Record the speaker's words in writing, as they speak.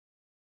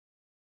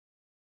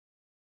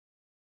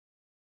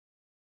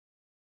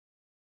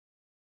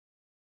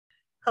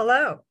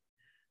Hello,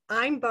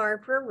 I'm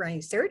Barbara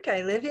Reissert.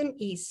 I live in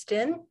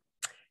Easton,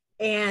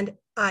 and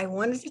I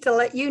wanted to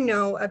let you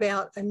know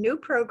about a new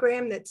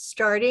program that's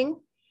starting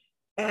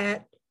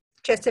at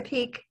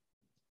Chesapeake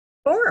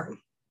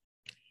Forum.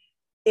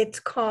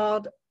 It's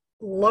called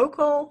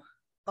Local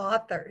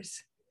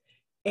Authors,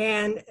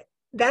 and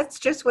that's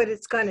just what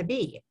it's going to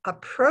be, a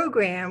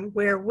program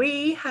where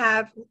we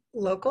have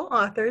local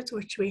authors,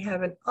 which we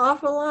have an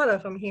awful lot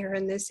of them here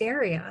in this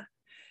area.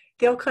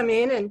 They'll come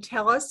in and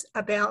tell us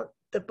about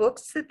the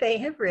books that they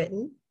have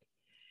written.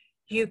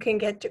 You can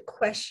get to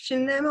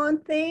question them on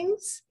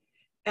things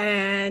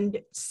and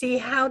see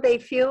how they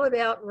feel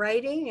about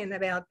writing and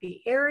about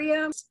the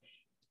area.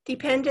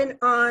 Dependent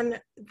on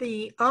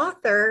the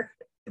author,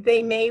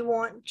 they may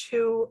want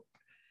to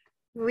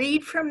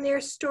read from their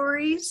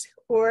stories,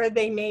 or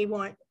they may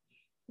want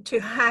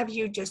to have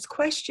you just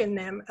question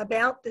them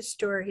about the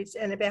stories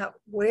and about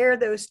where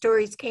those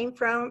stories came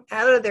from,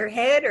 out of their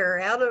head or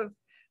out of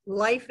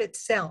life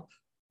itself.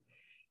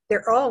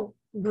 They're all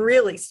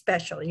really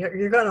special.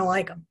 You're going to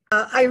like them.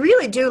 I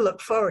really do look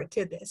forward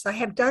to this. I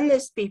have done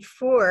this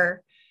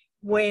before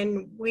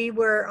when we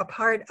were a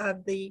part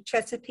of the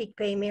Chesapeake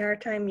Bay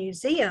Maritime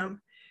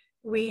Museum.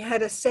 We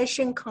had a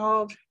session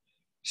called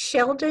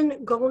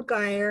Sheldon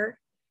Goldgeier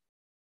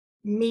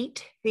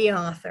Meet the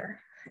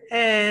Author,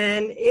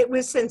 and it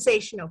was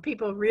sensational.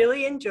 People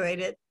really enjoyed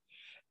it.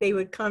 They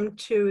would come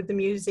to the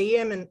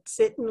museum and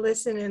sit and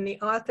listen, and the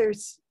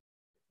authors,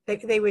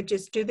 they would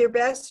just do their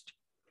best,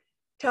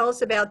 tell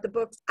us about the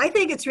books.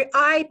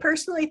 I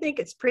personally think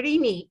it's pretty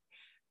neat.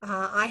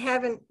 I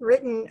haven't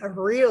written a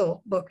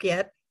real book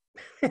yet,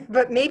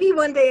 but maybe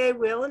one day I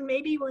will, and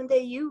maybe one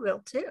day you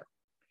will too.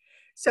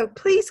 So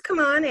please come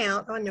on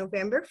out on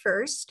November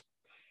 1st,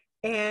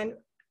 and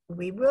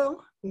we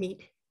will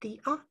meet the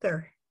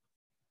author.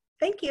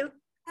 Thank you.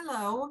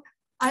 Hello,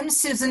 I'm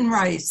Susan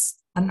Reiss,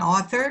 an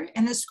author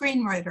and a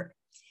screenwriter.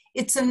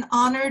 It's an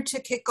honor to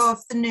kick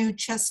off the new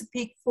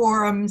Chesapeake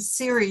Forum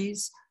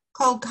series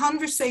called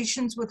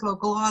Conversations with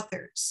Local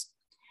Authors.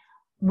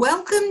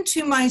 Welcome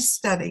to my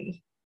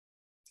study.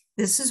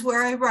 This is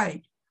where I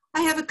write.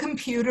 I have a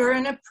computer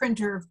and a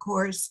printer, of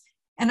course,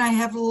 and I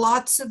have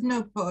lots of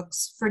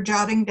notebooks for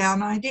jotting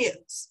down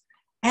ideas.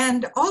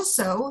 And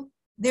also,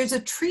 there's a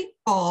treat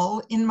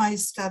ball in my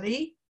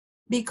study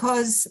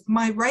because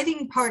my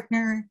writing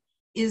partner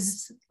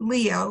is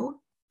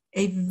Leo,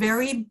 a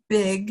very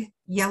big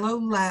yellow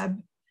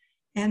lab,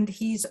 and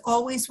he's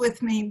always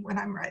with me when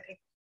I'm writing.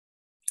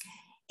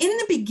 In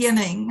the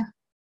beginning,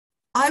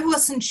 I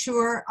wasn't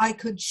sure I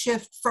could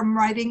shift from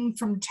writing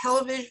for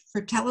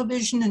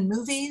television and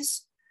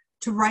movies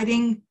to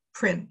writing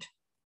print.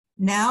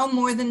 Now,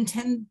 more than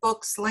 10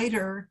 books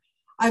later,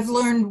 I've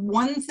learned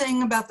one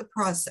thing about the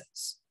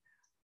process.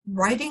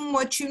 Writing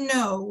what you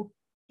know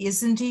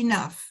isn't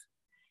enough.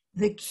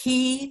 The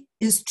key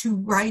is to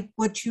write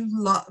what you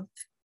love.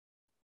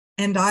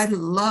 And I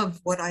love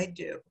what I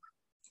do.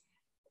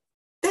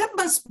 That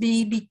must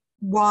be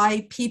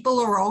why people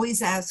are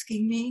always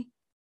asking me,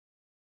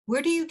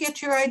 where do you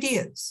get your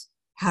ideas?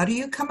 How do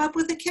you come up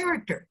with a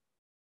character?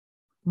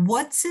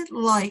 What's it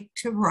like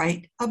to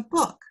write a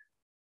book?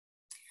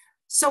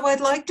 So I'd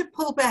like to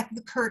pull back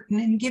the curtain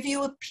and give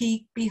you a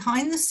peek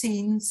behind the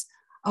scenes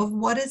of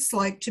what it's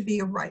like to be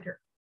a writer.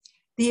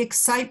 The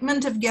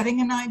excitement of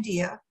getting an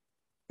idea,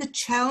 the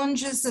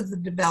challenges of the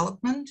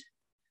development,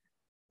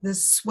 the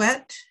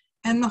sweat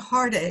and the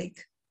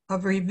heartache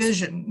of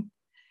revision,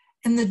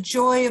 and the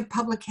joy of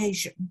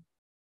publication.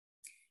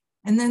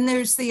 And then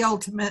there's the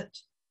ultimate,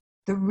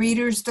 the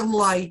reader's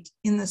delight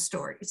in the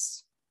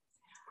stories.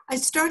 I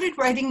started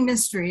writing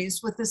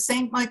mysteries with the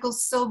St.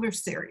 Michael's Silver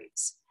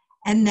series,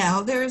 and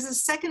now there is a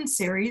second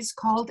series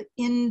called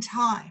In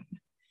Time.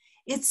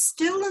 It's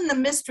still in the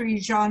mystery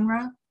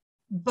genre,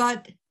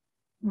 but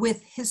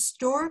with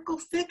historical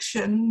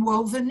fiction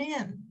woven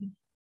in.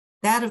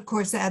 That, of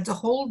course, adds a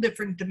whole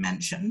different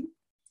dimension.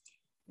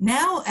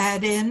 Now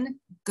add in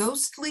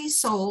ghostly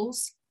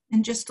souls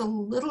and just a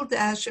little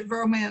dash of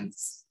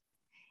romance.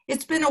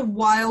 It's been a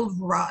wild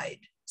ride,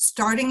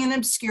 starting in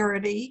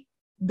obscurity,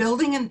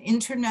 building an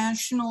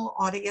international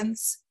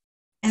audience,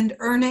 and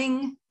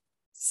earning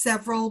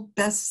several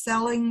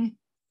best-selling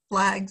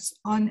flags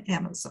on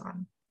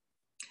Amazon.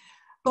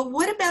 But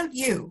what about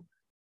you?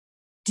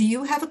 Do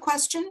you have a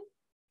question?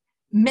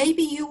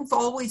 Maybe you've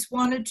always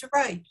wanted to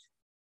write.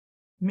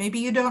 Maybe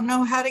you don't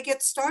know how to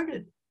get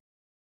started.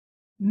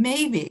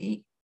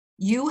 Maybe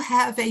you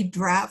have a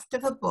draft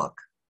of a book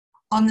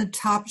on the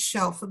top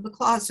shelf of the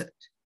closet.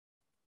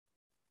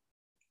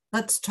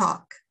 Let's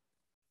talk.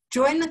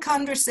 Join the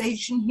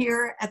conversation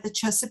here at the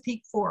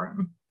Chesapeake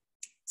Forum.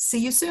 See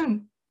you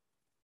soon.